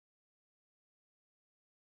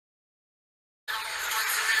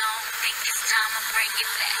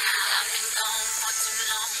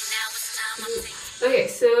Okay,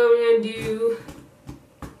 so we're gonna do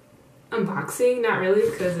unboxing. Not really,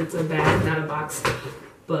 because it's a bag, not a box.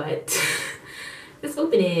 But let's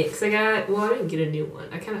open it. Because I didn't get a new one.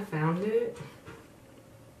 I kind of found it.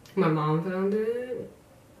 My mom found it.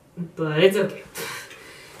 But it's okay.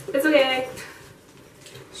 It's okay.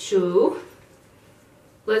 So,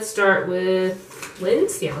 let's start with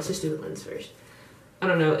lens. Yeah, let's just do the lens first. I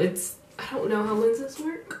don't know. I don't know how lenses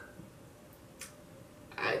work.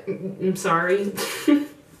 I'm sorry.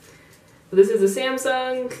 This is a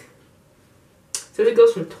Samsung. So it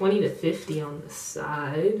goes from 20 to 50 on the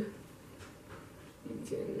side.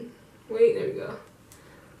 Wait, there we go.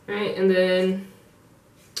 Alright, and then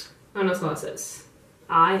I don't know what it says.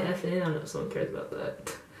 IFN. I don't know if someone cares about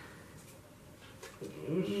that.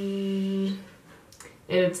 And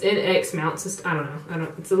it's NX mount system. I don't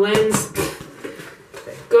know. It's a lens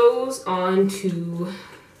that goes on to.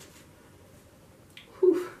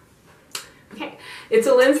 Okay, it's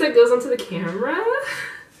a lens that goes onto the camera.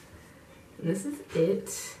 And this is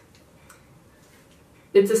it.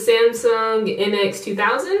 It's a Samsung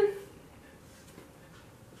NX2000.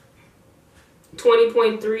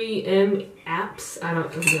 20.3 M apps. I don't.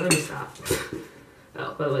 Okay, let me stop.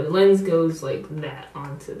 Oh, by the way, the lens goes like that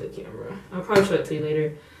onto the camera. I'll probably show it to you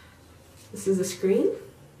later. This is the screen.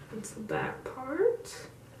 That's the back part.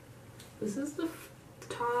 This is the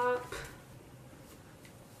top.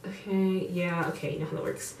 Okay, yeah, okay, you know how that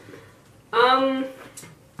works.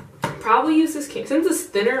 Probably use this case. Since it's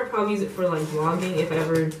thinner, I'll probably use it for like vlogging if I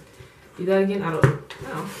ever do that again. I don't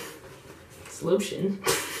know. It's lotion.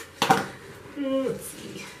 Let's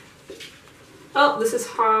see. Oh, this is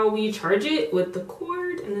how we charge it with the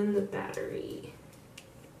cord and then the battery.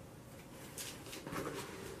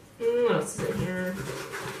 What else is in here?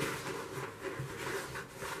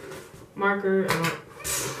 Marker.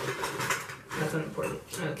 That's unimportant.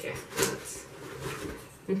 Okay. Let's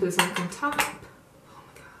put this on top. Oh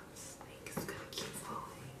my god, this thing is gonna keep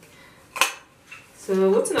falling. So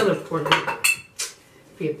what's another important?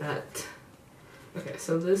 Forget that. Okay,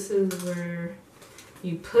 so this is where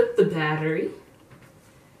you put the battery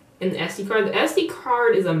and the SD card. The SD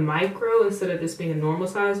card is a micro instead of just being a normal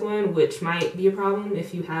size one, which might be a problem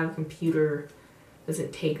if you have a computer that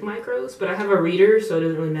doesn't take micros. But I have a reader, so it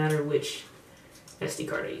doesn't really matter which SD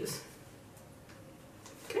card I use.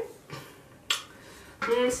 Okay.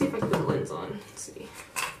 Let's see if I can put the lens on. Let's see.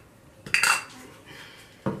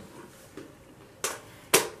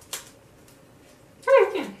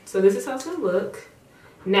 Okay. So this is how it's gonna look.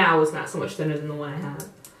 Now it's not so much thinner than the one I have,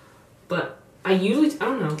 but I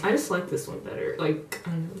don't know, I just like this one better. Like,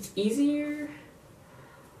 I don't know, it's easier.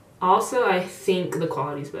 Also, I think the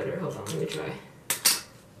quality's better. Hold on, let me try.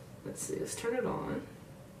 Let's see, let's turn it on.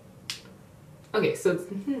 Okay, so it's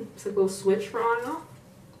like a little switch for on and off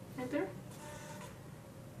right there.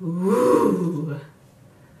 Ooh,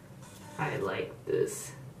 I like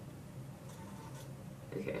this.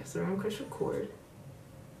 Okay, so I'm gonna record.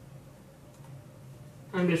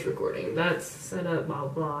 I'm just recording. That's set up, blah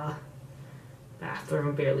blah.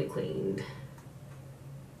 Bathroom barely cleaned.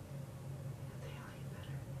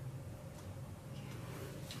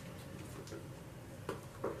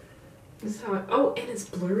 This is how oh, and it's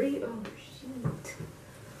blurry? Oh, shoot.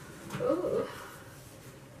 Oh.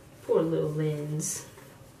 Poor little lens.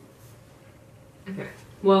 Okay.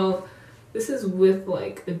 Well, this is with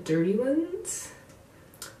like a dirty lens.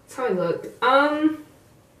 That's how I look. I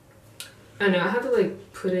know, I have to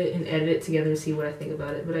like put it and edit it together to see what I think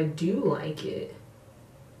about it, but I do like it.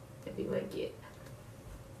 I do like it.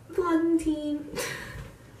 Vlogging team.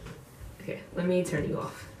 Okay, let me turn you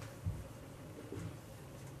off.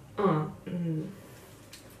 Okay.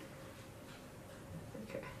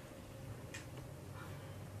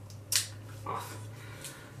 Off.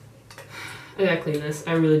 I gotta clean this.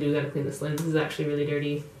 I really do gotta clean this lens. This is actually really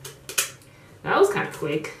dirty. That was kind of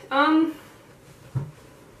quick.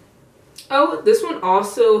 Oh, this one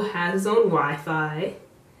also has its own Wi-Fi.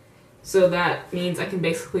 So that means I can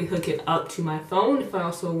basically hook it up to my phone if I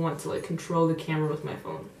also want to like control the camera with my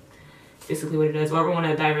phone. Basically what it does. If I ever want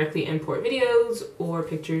to directly import videos or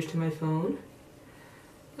pictures to my phone.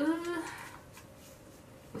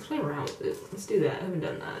 Let's play around with it. Let's do that. I haven't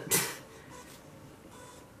done that.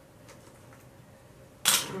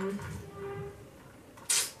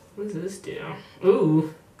 What does this do?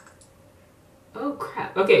 Ooh. Oh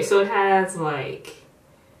crap. Okay, so it has like...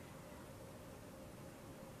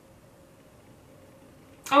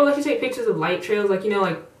 Oh, let you take pictures of light trails, like, you know,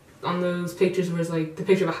 like on those pictures where it's like the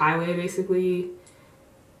picture of a highway, basically.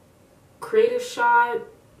 Creative shot.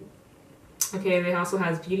 Okay, and it also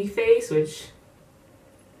has beauty face, which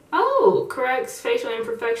Oh, corrects facial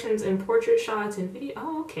imperfections in portrait shots and video.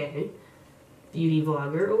 Oh, okay. Beauty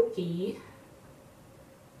vlogger, okay.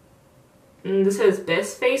 And this has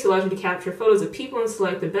best face, allows you to capture photos of people and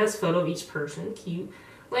select the best photo of each person. Cute.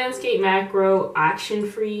 Landscape, macro, action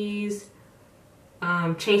freeze.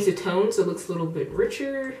 Change the tone so it looks a little bit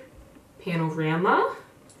richer. Panorama.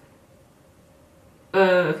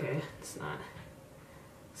 Okay, it's not.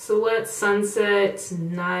 Silhouette, sunsets,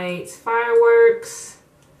 nights, fireworks.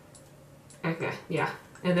 Okay, yeah.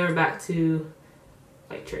 And then we're back to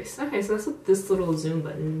light trace. Okay, so that's what this little zoom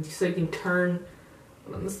button, so you can turn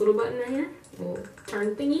on this little button right here, little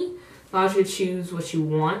turn thingy, allows you to choose what you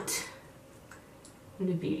want. And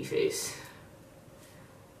do beauty face.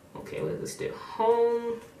 Okay, what does this do?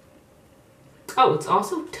 Home. Oh, it's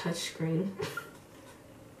also touchscreen.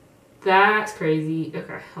 That's crazy.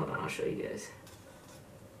 Okay, hold on, I'll show you guys.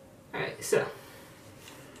 Alright, so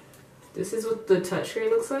this is what the touchscreen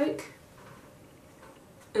looks like.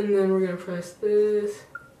 And then we're gonna press this.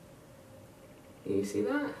 Do you see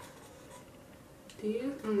that? Do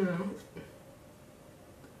you? I don't know.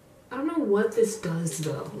 I don't know what this does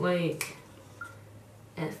though. Like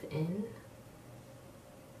FN.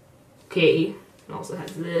 Okay. It also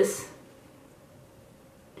has this.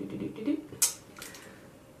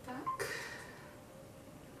 Back.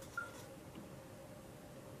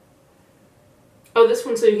 Oh, this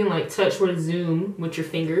one so you can like touch where to zoom with your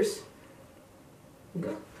fingers.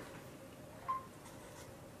 Go.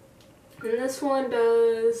 And this one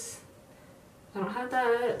does. I don't have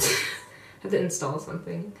that. I have to install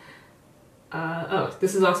something. Oh,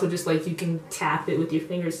 this is also just like you can tap it with your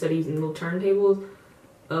fingers instead of using little turntables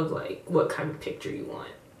of like what kind of picture you want.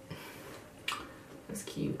 That's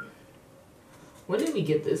cute. When did we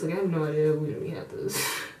get this? Like I have no idea when we had this.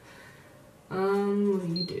 What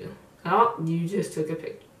do you do? Oh, you just took a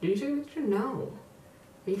picture. Did you take a picture? No.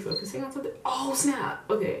 Are you focusing on something? Oh snap!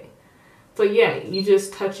 Okay. So yeah, you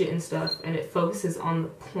just touch it and stuff and it focuses on the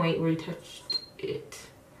point where you touched it.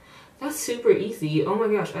 That's super easy. Oh my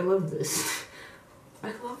gosh, I love this.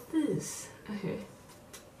 I love this. Okay.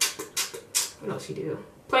 What else you do?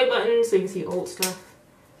 Play button so you can see old stuff.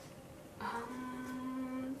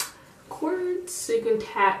 Cords so you can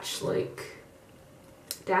attach like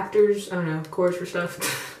adapters. I don't know, cords for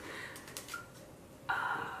stuff.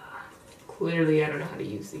 Clearly I don't know how to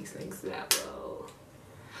use these things that well.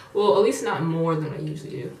 Well, at least not more than I usually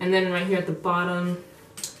do. And then right here at the bottom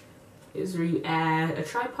is where you add a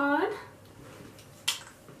tripod.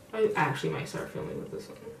 I actually might start filming with this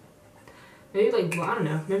one. Maybe like, well, I don't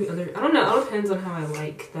know, maybe other, I don't know, it all depends on how I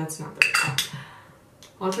like, that's not the right one.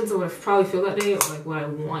 All depends on what I probably feel that day or like what I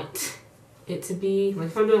want it to be. Like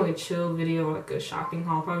if I'm doing like a chill video or like a shopping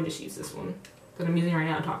haul, I'll probably just use this one that I'm using right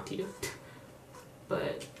now to talk to you.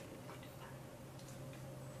 But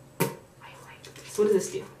I like this. What does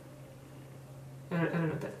this do? I don't know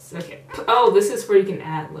what that is. Okay. Oh, this is where you can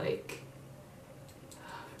add like,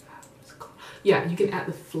 yeah, you can add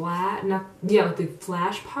the flat, not, yeah, like the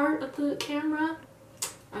flash part of the camera.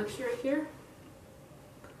 Up here, right here.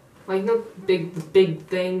 Like, no big, the big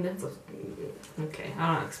thing, that's, okay, I don't know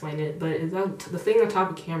how to explain it, but it's the thing on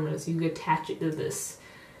top of cameras, you can attach it to this,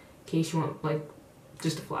 in case you want, like,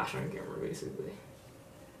 just a flash on camera, basically.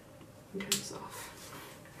 Turn this off.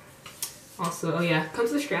 Also, oh yeah,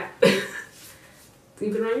 comes with a strap. So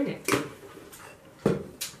you put it around your neck.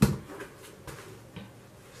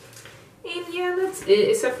 And yeah, that's it,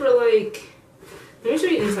 except for like, let me show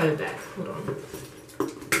you inside the bag. Hold on.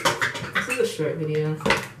 This is a short video,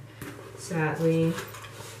 sadly.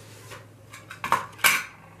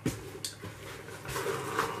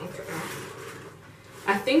 Okay.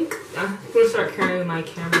 I think I'm gonna start carrying my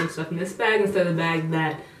camera and stuff in this bag instead of the bag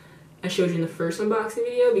that I showed you in the first unboxing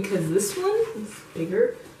video, because this one is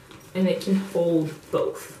bigger and it can hold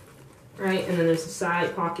both, right? And then there's a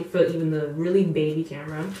side pocket for even the really baby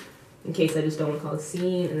camera, in case I just don't want to call it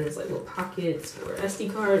scene, and there's like little pockets for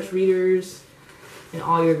SD cards, readers, and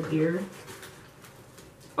all your gear.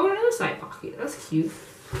 Oh, another side pocket. That's cute.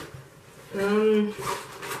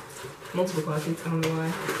 Multiple pockets. I don't know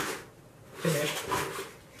why. Okay.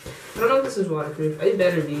 I don't know if this is waterproof. It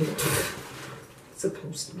better be. It's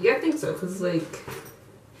supposed to be. I think so, because like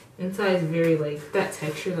inside is very like that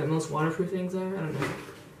texture that most waterproof things are. I don't know.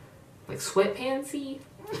 Like sweatpantsy.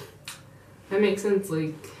 That makes sense,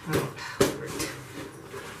 like, I don't know,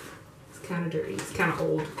 it's kind of dirty, it's kind of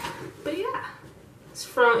old, but yeah, it's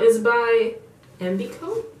by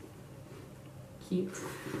Embico. Cute.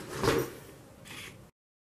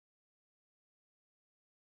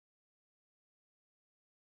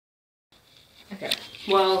 Okay,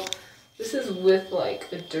 well, this is with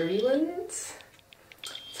like a dirty lens.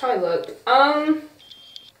 It's how I look.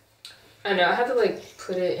 I know I have to like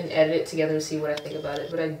put it and edit it together to see what I think about it,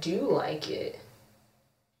 but I do like it.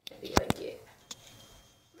 I do like it.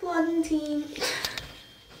 Blondine.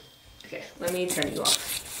 Okay, let me turn you off.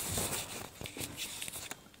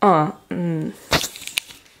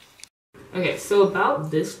 Okay, so about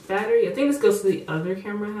this battery, I think this goes to the other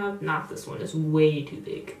camera I have, not this one. It's way too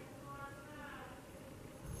big.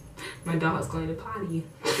 My dog's going to potty.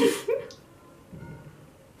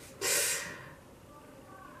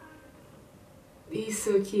 He's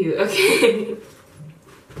so cute. Okay.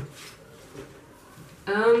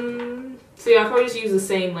 So yeah, I'll probably just use the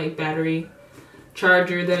same like battery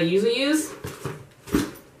charger that I usually use. I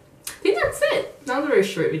think that's it. That was a very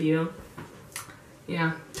short video.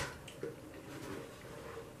 Yeah.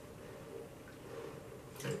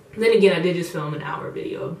 Then again, I did just film an hour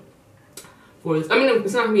video for this. I mean,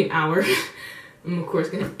 it's not gonna be an hour. I'm of course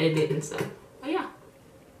gonna edit and stuff. But yeah.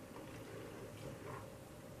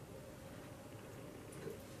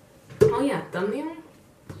 Oh yeah, thumbnail.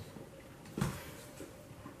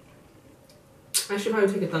 I should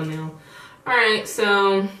probably take a thumbnail. Alright,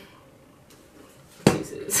 so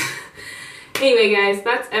Jesus. Anyway guys,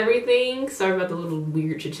 that's everything. Sorry about the little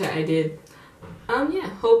weird chit chat I did. Yeah,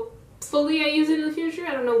 hopefully I use it in the future.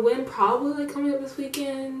 I don't know when, probably like coming up this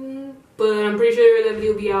weekend. But I'm pretty sure that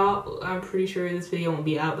video will be out. I'm pretty sure this video won't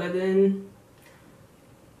be out by then.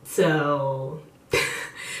 So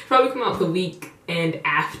probably come out the week and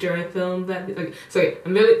after I film that. Okay, so yeah,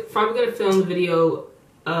 I'm probably gonna film the video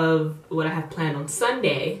of what I have planned on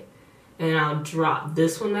Sunday, and I'll drop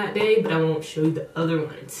this one that day, but I won't show you the other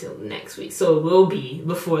one until next week. So it will be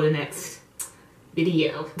before the next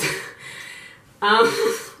video. I'm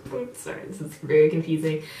sorry, this is very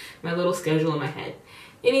confusing. My little schedule in my head.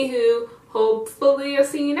 Anywho, hopefully I'll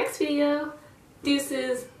see you next video.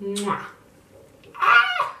 Deuces. Mwah.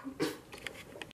 Ah!